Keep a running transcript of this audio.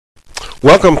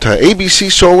Welcome to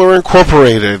ABC Solar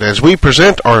Incorporated as we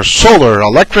present our solar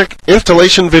electric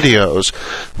installation videos.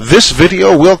 This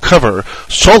video will cover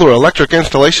solar electric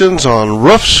installations on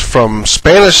roofs from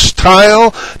Spanish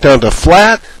tile down to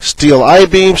flat, steel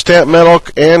I-beam, stamp metal,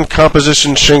 and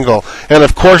composition shingle. And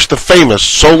of course the famous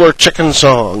solar chicken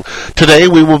song. Today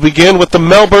we will begin with the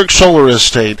Melberg Solar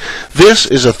Estate. This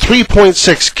is a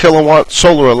 3.6 kilowatt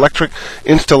solar electric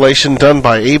installation done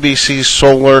by ABC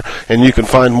Solar, and you can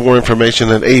find more information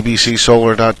at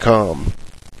abcsolar.com.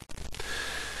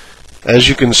 As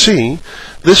you can see,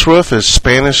 this roof is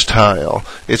Spanish tile.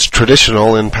 It's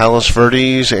traditional in Palos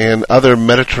Verdes and other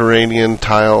Mediterranean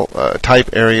tile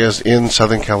type areas in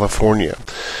Southern California.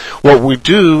 What we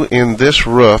do in this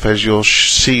roof, as you'll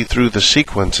see through the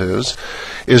sequences,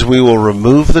 is we will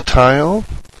remove the tile,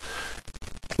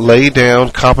 lay down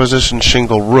composition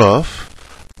shingle roof,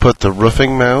 put the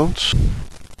roofing mounts,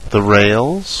 the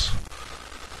rails,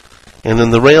 and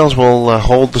then the rails will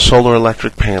hold the solar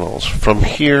electric panels. From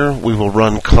here we will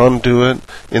run conduit,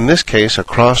 in this case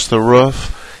across the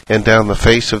roof and down the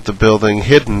face of the building,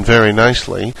 hidden very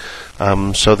nicely,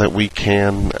 so that we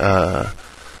can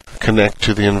connect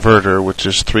to the inverter, which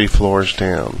is 3 floors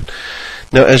down.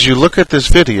 Now, as you look at this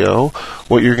video,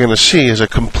 what you're going to see is a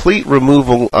complete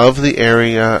removal of the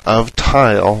area of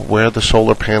tile where the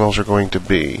solar panels are going to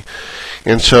be.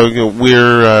 And so the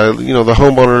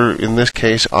homeowner in this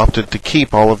case opted to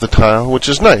keep all of the tile, which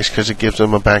is nice because it gives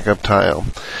them a backup tile.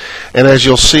 And as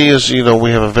you'll see,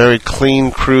 we have a very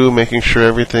clean crew making sure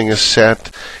everything is set,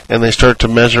 and they start to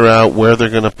measure out where they're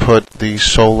going to put the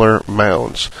solar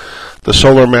mounts. The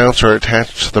solar mounts are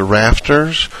attached to the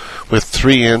rafters with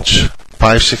 3-inch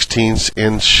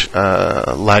 5/16"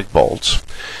 lag bolts,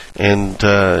 and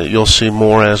you'll see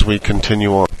more as we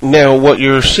continue on. Now, what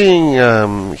you're seeing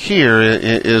here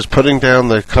is putting down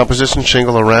the composition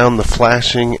shingle around the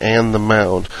flashing and the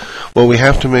mount. What we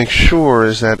have to make sure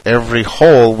is that every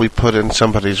hole we put in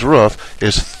somebody's roof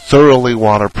is thoroughly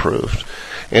waterproofed.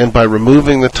 And by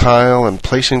removing the tile and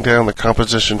placing down the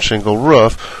composition shingle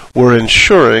roof, we're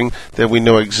ensuring that we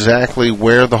know exactly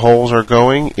where the holes are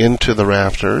going into the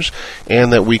rafters, and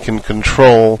that we can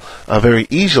control very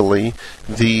easily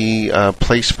the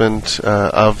placement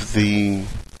of the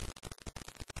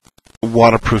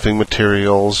waterproofing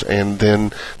materials and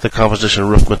then the composition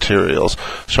roof materials.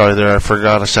 Sorry there, I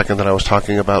forgot a second that I was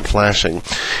talking about flashing.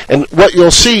 And what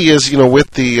you'll see is, with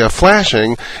the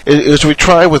flashing, is we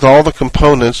try with all the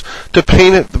components to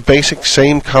paint it the basic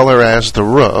same color as the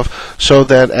roof, so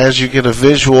that as you get a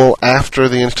visual after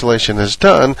the installation is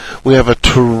done, we have a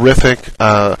terrific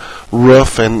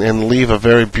roof and leave a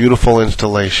very beautiful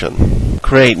installation.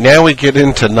 Great, now we get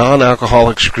into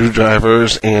non-alcoholic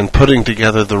screwdrivers and putting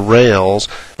together the rails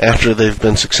after they've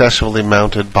been successfully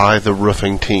mounted by the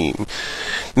roofing team.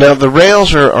 Now the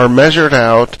rails are measured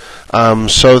out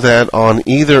so that on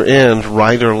either end,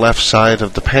 right or left side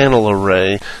of the panel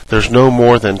array, there's no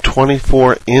more than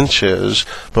 24 inches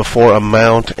before a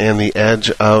mount and the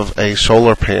edge of a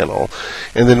solar panel.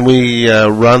 And then we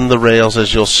run the rails,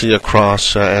 as you'll see,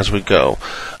 across as we go.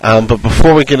 But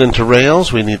before we get into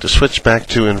rails, we need to switch back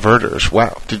to inverters.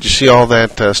 Wow, did you see all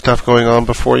that stuff going on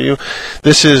before you?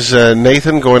 This is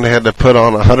Nathan going ahead to put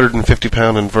on a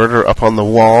 150-pound inverter up on the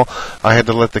wall. I had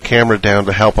to let the camera down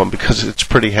to help him because it's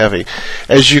pretty heavy.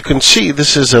 As you can see,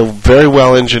 this is a very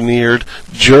well-engineered,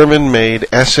 German-made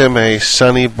SMA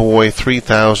Sunnyboy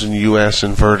 3000 US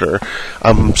inverter.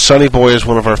 Sunnyboy is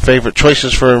one of our favorite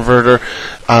choices for inverter,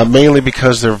 mainly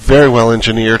because they're very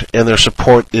well-engineered and their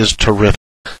support is terrific.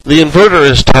 The inverter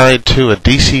is tied to a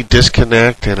DC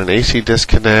disconnect and an AC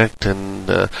disconnect, and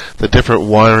the different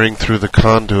wiring through the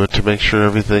conduit to make sure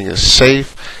everything is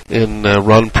safe and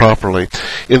run properly.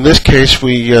 In this case,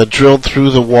 we drilled through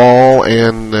the wall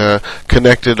and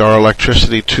connected our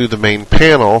electricity to the main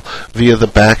panel via the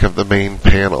back of the main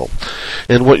panel.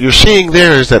 And what you're seeing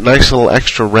there is that nice little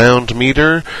extra round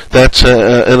meter. That's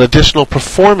an additional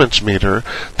performance meter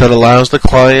that allows the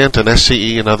client and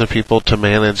SCE and other people to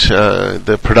manage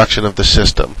the production of the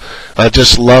system. I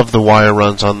just love the wire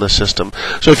runs on the system.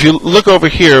 So if you look over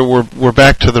here, we're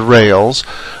back to the rails.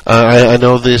 I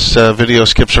know this video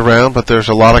skips around, but there's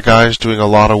a lot of guys doing a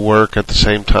lot of work at the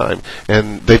same time,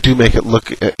 and they do make it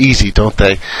look easy, don't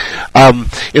they?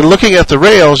 In looking at the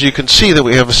rails, you can see that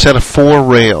we have a set of 4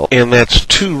 rails, and that's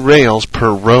 2 rails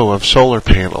per row of solar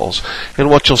panels. And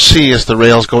what you'll see is the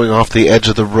rails going off the edge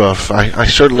of the roof. I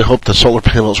certainly hope the solar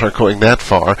panels aren't going that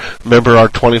far. Remember our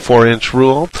 24-inch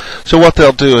rule? So what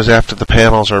they'll do is, after the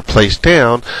panels are placed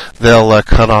down, they'll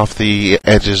cut off the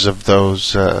edges of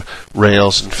those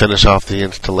rails and finish off the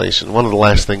installation. One of the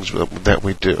last things that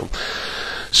we do.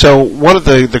 So one of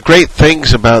the great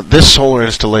things about this solar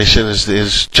installation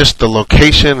is just the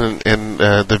location and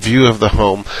the view of the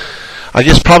home. I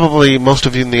guess probably most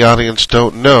of you in the audience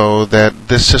don't know that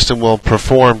this system will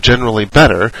perform generally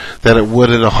better than it would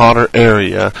in a hotter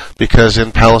area, because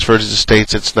in Palos Verdes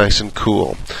Estates it's nice and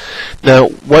cool. Now,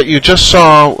 what you just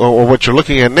saw, or what you're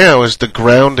looking at now, is the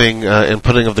grounding and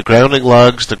putting of the grounding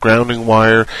lugs, the grounding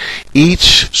wire.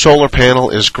 Each solar panel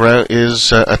is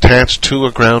attached to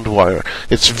a ground wire.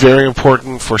 It's very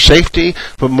important for safety,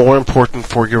 but more important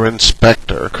for your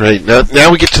inspector. Great.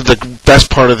 Now we get to the best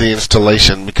part of the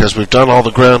installation, because we've done all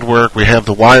the groundwork. We have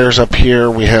the wires up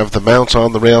here, we have the mounts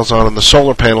on, the rails on, and the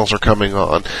solar panels are coming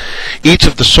on. Each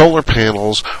of the solar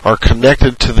panels are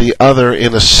connected to the other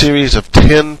in a series of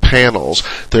 10 panels.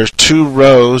 There's 2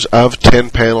 rows of 10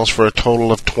 panels for a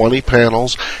total of 20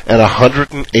 panels at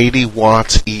 180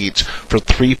 watts each for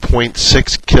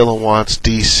 3.6 kilowatts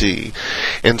DC.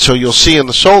 And so you'll see in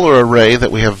the solar array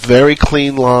that we have very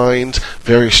clean lines,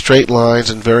 very straight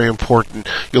lines, and very important.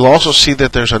 You'll also see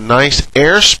that there's a nice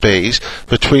airspace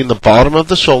between the bottom of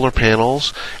the solar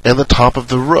panels and the top of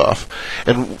the roof.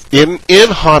 And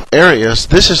in hot areas,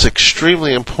 this is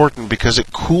extremely important because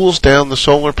it cools down the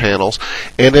solar panels,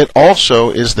 and it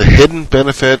also is the hidden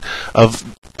benefit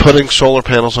of putting solar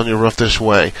panels on your roof this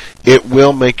way. It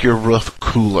will make your roof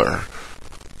cooler.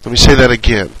 Let me say that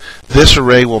again. This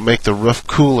array will make the roof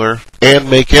cooler and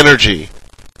make energy.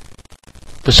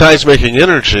 Besides making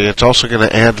energy, it's also going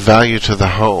to add value to the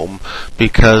home,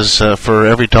 because for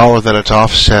every dollar that it's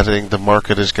offsetting, the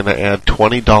market is going to add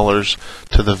 $20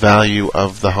 to the value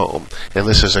of the home. And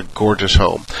this is a gorgeous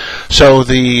home. So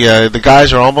the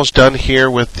guys are almost done here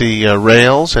with the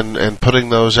rails and putting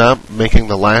those up, making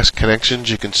the last connections.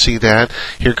 You can see that.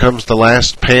 Here comes the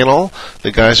last panel.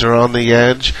 The guys are on the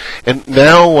edge. And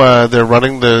now they're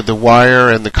running the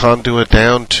wire and the conduit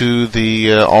down to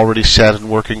the already set and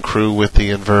working crew with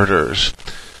the inverters.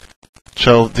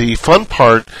 So the fun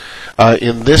part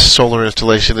in this solar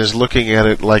installation is looking at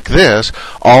it like this,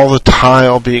 all the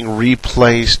tile being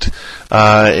replaced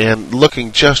and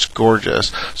looking just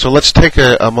gorgeous. So let's take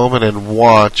a moment and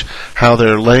watch how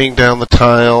they're laying down the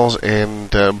tiles and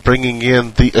bringing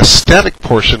in the aesthetic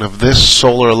portion of this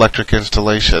solar electric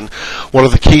installation. One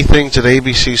of the key things at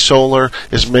ABC Solar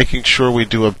is making sure we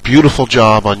do a beautiful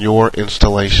job on your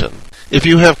installation. If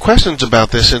you have questions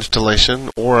about this installation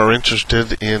or are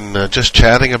interested in just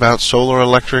chatting about solar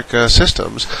electric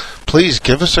systems, please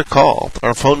give us a call.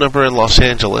 Our phone number in Los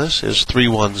Angeles is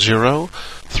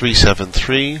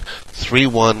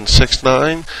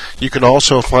 310-373-3169. You can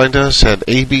also find us at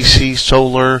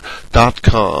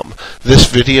abcsolar.com.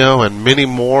 This video and many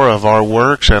more of our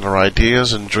works and our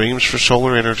ideas and dreams for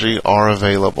solar energy are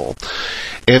available.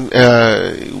 And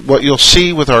what you'll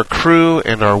see with our crew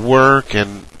and our work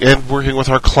and working with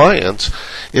our clients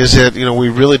is that, we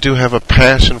really do have a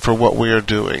passion for what we are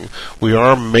doing. We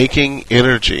are making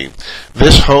energy.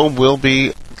 This home will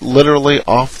be literally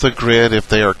off the grid if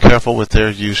they are careful with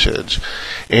their usage.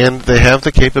 And they have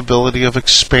the capability of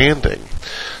expanding.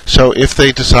 So if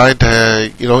they decide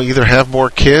to, either have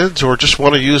more kids or just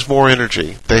want to use more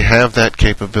energy, they have that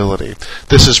capability.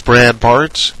 This is Brad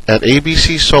Bartz at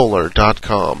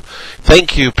abcsolar.com.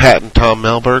 Thank you, Pat and Tom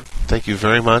Melberg. Thank you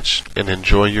very much, and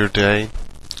enjoy your day.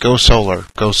 Go solar.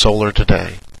 Go solar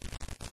today.